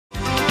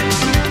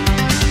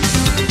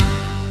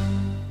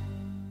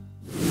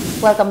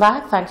Welcome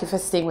back. Thank you for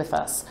staying with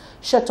us.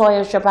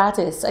 Shatoya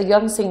Jabatis, a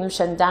young St.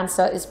 Lucian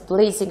dancer, is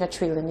blazing a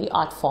trail in the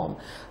art form.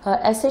 Her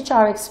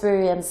SHR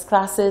experience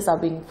classes are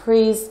being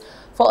praised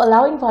for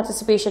allowing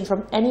participation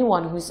from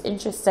anyone who's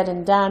interested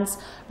in dance,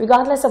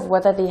 regardless of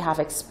whether they have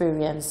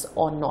experience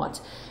or not.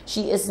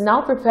 She is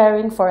now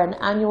preparing for an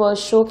annual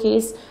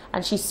showcase,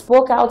 and she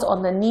spoke out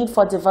on the need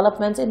for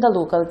development in the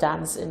local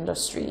dance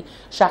industry.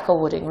 Shaka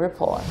Wooding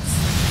reports.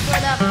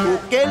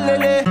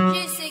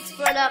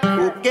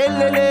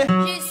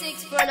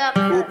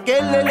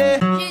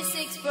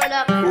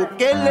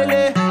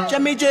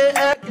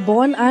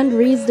 Born and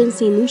raised in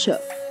St. Lucia,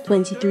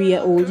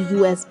 23-year-old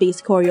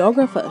US-based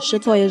choreographer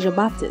Shatoya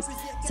Jabatis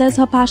says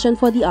her passion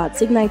for the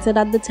arts ignited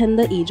at the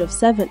tender age of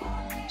 7.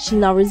 She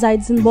now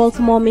resides in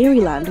Baltimore,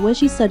 Maryland, where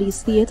she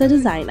studies theater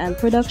design and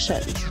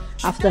production.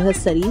 After her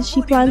studies,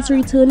 she plans to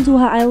return to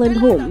her island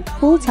home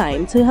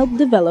full-time to help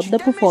develop the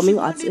performing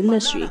arts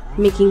industry.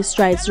 Making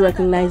strides to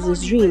recognize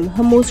this dream,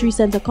 her most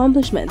recent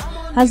accomplishment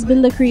has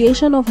been the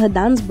creation of her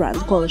dance brand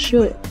called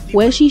Show,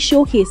 where she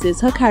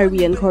showcases her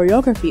Caribbean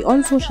choreography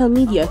on social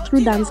media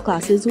through dance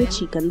classes which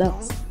she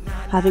conducts.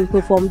 Having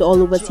performed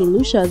all over St.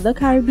 Lucia, the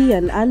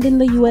Caribbean, and in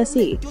the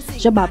USA,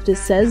 Jabatis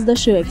says the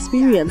show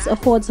experience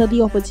affords her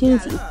the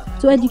opportunity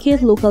to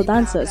educate local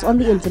dancers on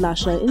the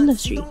international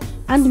industry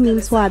and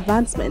means for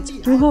advancement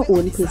through her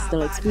own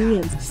personal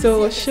experience.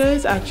 So Show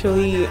is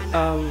actually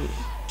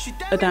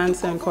a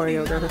dancer and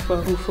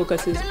choreographer who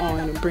focuses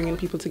on bringing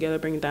people together,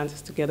 bringing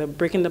dancers together,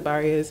 breaking the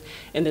barriers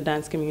in the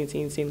dance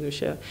community in St.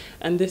 Lucia.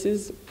 And this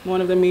is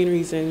one of the main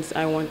reasons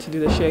I want to do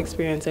the Show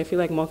experience. I feel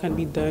like more can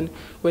be done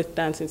with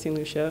dance in St.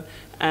 Lucia.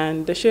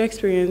 And the Show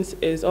experience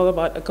is all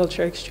about a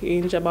culture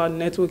exchange, about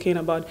networking,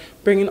 about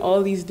bringing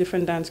all these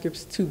different dance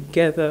groups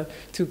together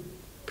to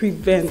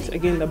prevent,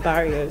 again, the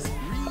barriers.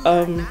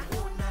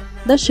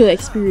 The Show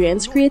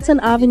experience creates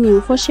an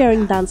avenue for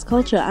sharing dance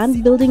culture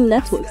and building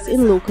networks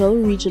in local,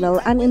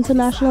 regional, and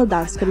international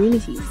dance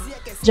communities.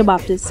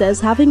 Jabatis says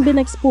having been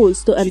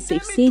exposed to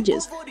unsafe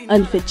stages,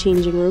 unfit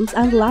changing rooms,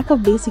 and lack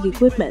of basic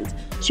equipment,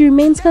 she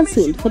remains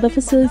concerned for the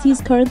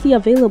facilities currently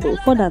available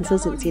for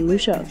dancers in St.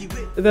 Lucia.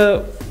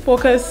 The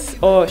focus,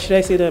 or should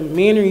I say the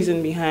main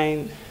reason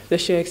behind the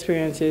Show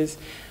experience is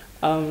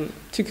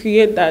to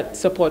create that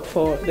support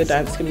for the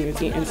dance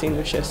community in St.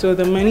 Lucia. So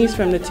the monies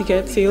from the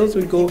ticket sales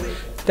would go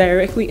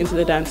directly into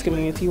the dance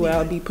community, where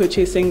I'll be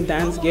purchasing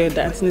dance gear,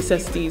 dance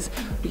necessities,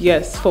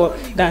 yes, for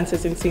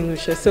dancers in St.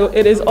 Lucia. So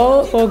it is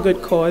all for a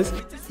good cause.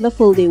 The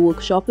full-day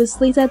workshop is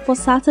slated for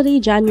Saturday,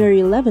 January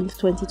 11th,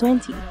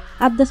 2020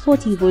 at the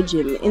Sportivo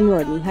Gym in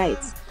Rodney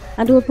Heights,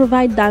 and will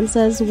provide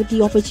dancers with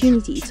the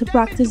opportunity to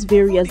practice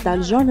various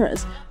dance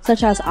genres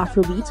such as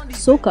Afrobeat,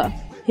 soca,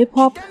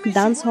 hip-hop,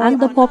 dancehall, and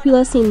the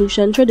popular St.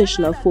 Lucian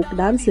traditional folk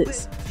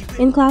dances,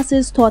 in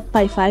classes taught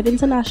by 5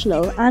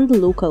 international and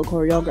local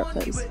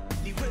choreographers.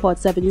 Port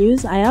 7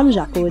 News, I am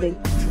Jacques Wooding.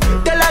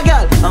 Tell a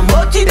girl, I'm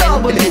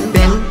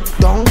bend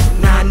down,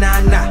 na na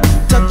na.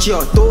 Touch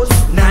your toes,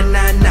 na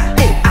na na.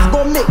 Hey, I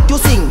go make you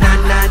sing, na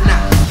na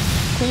na.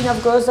 Queen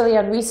of Grocery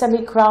and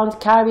recently crowned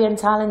Caribbean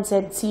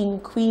talented teen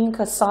Queen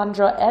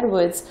Cassandra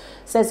Edwards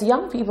says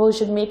young people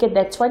should make it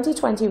their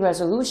 2020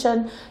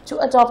 resolution to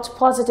adopt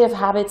positive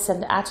habits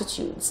and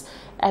attitudes.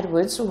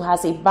 Edwards, who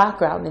has a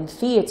background in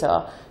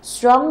theater,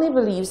 strongly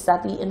believes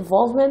that the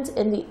involvement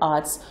in the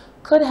arts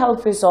could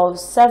help resolve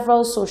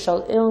several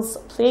social ills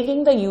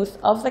plaguing the youth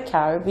of the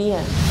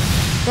Caribbean.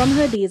 From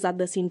her days at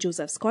the St.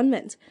 Joseph's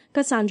Convent,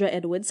 Cassandra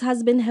Edwards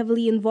has been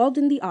heavily involved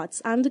in the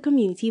arts and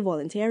community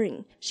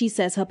volunteering. She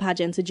says her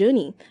pageant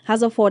journey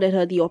has afforded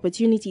her the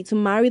opportunity to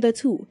marry the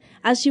two,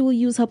 as she will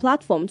use her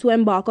platform to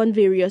embark on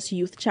various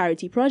youth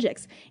charity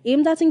projects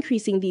aimed at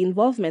increasing the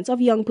involvement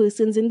of young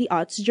persons in the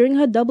arts during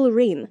her double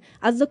reign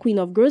as the Queen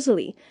of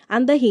Grocery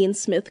and the Haynes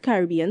Smith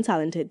Caribbean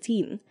Talented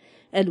Teen.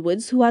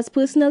 Edwards, who has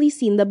personally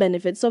seen the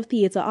benefits of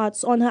theater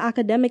arts on her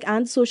academic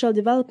and social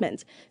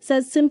development,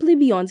 says simply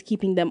beyond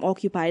keeping them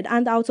occupied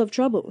and out of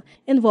trouble,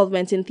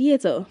 involvement in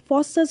theater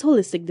fosters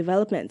holistic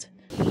development.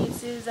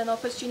 It is an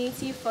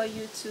opportunity for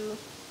you to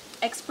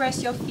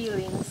express your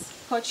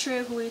feelings,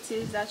 portray who it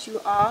is that you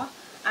are,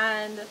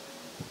 and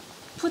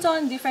put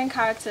on different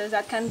characters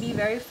that can be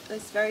very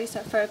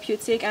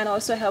therapeutic and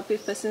also help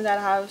with persons that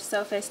have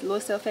low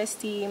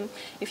self-esteem,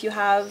 if you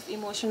have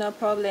emotional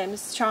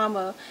problems,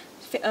 trauma.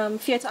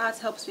 Theatre arts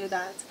helps with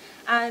that.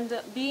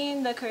 And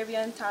being the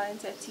Caribbean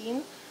Talented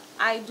Teen,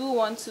 I do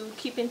want to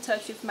keep in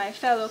touch with my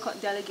fellow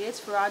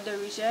delegates throughout the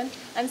region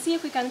and see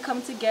if we can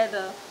come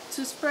together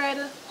to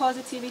spread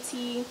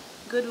positivity,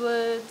 good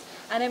words,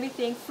 and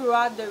everything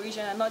throughout the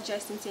region and not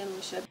just in St.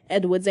 Lucia.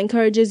 Edwards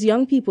encourages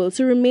young people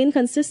to remain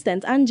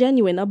consistent and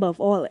genuine above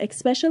all,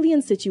 especially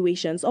in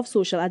situations of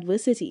social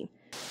adversity.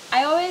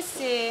 I always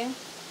say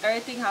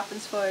everything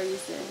happens for a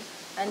reason.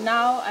 And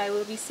now I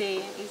will be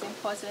saying it's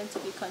important to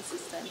be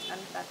consistent, and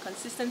that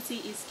consistency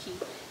is key.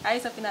 That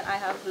is something that I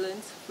have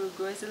learned through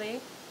Grosley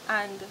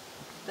and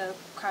the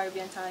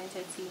Caribbean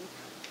Talented Team.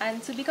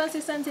 And to be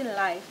consistent in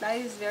life, that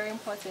is very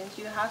important.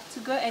 You have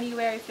to go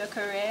anywhere with your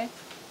career,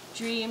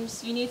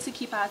 dreams, you need to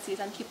keep at it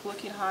and keep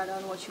working hard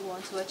on what you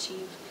want to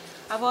achieve.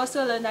 I've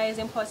also learned that it's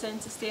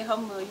important to stay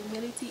humble.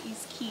 Humility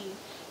is key.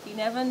 You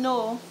never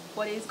know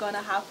what is going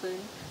to happen.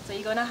 So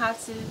you're going to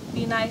have to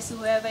be nice to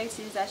whoever it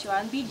is that you are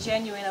and be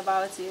genuine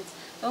about it.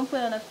 Don't put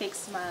on a fake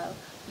smile.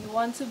 You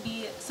want to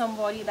be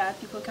somebody that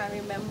people can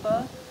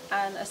remember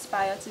and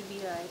aspire to be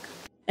like.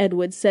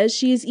 Edwards says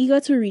she is eager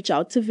to reach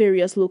out to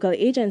various local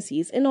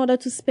agencies in order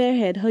to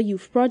spearhead her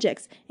youth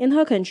projects in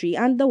her country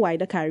and the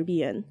wider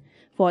Caribbean.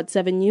 For Hot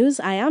 7 News,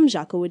 I am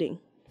Jacques Wooding.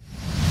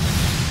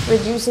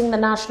 Reducing the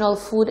national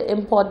food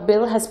import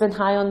bill has been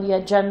high on the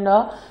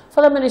agenda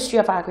for the Ministry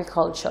of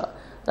Agriculture.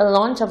 The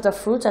launch of the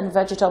Fruit and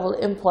Vegetable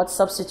Import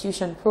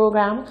Substitution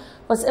Program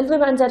was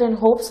implemented in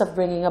hopes of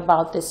bringing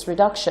about this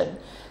reduction.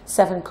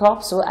 7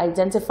 crops were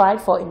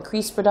identified for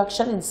increased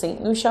production in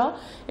St. Lucia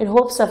in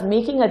hopes of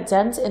making a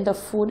dent in the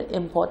food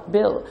import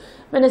bill.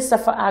 Minister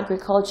for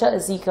Agriculture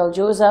Ezekiel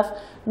Joseph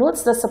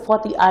notes the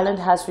support the island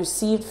has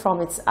received from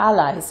its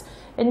allies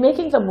in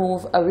making the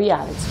move a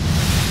reality.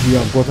 We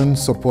have gotten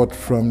support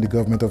from the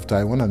government of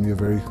Taiwan, and we are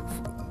very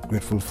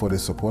grateful for the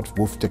support,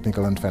 both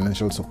technical and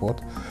financial support.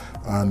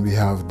 And we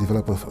have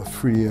developed a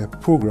free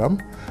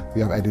program. We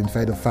have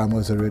identified the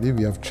farmers already.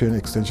 We have trained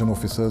extension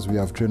officers. We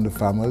have trained the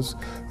farmers.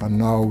 And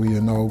now we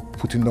are now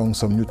putting down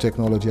some new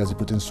technology as we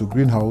put into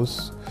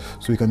greenhouse,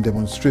 so we can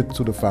demonstrate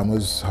to the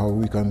farmers how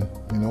we can,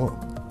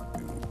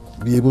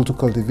 be able to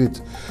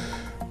cultivate.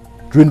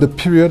 During the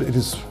period it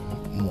is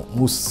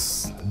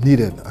most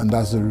needed, and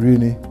that's the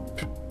rainy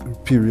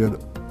period,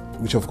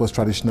 which of course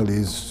traditionally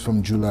is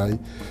from July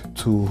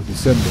to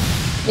December.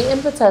 The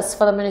impetus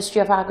for the Ministry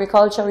of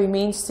Agriculture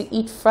remains to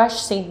eat fresh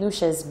St.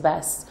 Lucia's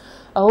best.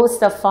 A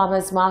host of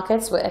farmers'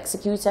 markets were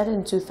executed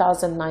in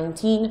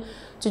 2019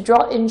 to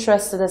draw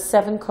interest to the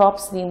 7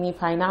 crops, namely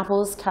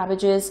pineapples,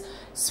 cabbages,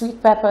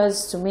 sweet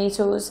peppers,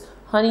 tomatoes,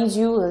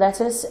 honeydew,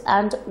 lettuce,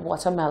 and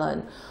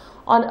watermelon.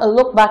 On a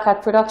look back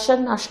at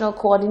production, National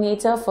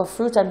Coordinator for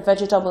Fruit and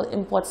Vegetable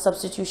Import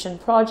Substitution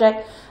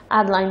Project,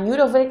 Adeline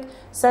Udovic,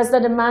 says the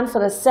demand for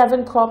the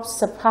 7 crops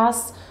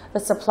surpassed the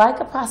supply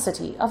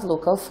capacity of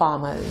local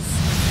farmers.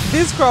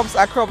 These crops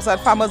are crops that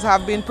farmers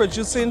have been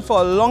producing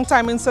for a long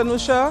time in St.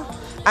 Lucia,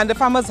 and the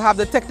farmers have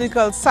the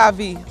technical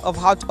savvy of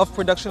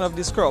production of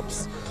these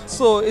crops.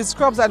 So it's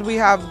crops that we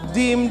have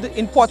deemed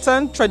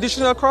important,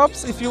 traditional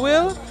crops, if you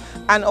will,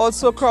 and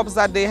also crops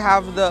that they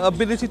have the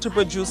ability to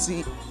produce.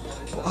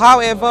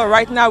 However,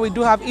 right now we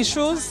do have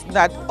issues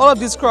that all of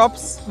these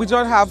crops, we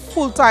don't have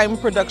full-time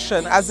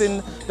production, as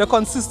in the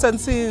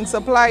consistency in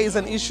supply is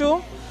an issue,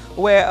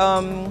 where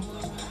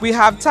we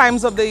have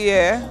times of the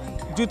year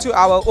due to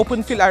our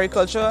open field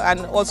agriculture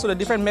and also the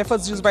different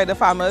methods used by the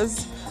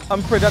farmers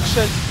on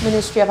production.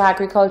 Ministry of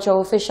Agriculture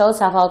officials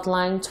have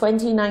outlined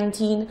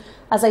 2019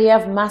 as a year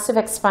of massive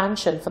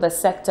expansion for the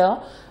sector.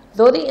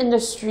 Though the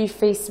industry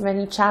faced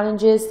many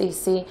challenges, they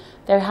say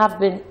there have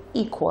been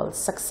equal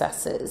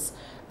successes.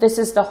 This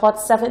is the Hot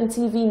 7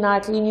 TV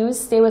Nightly News.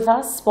 Stay with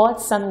us.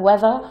 Sports and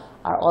weather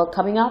are all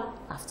coming up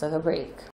after the break.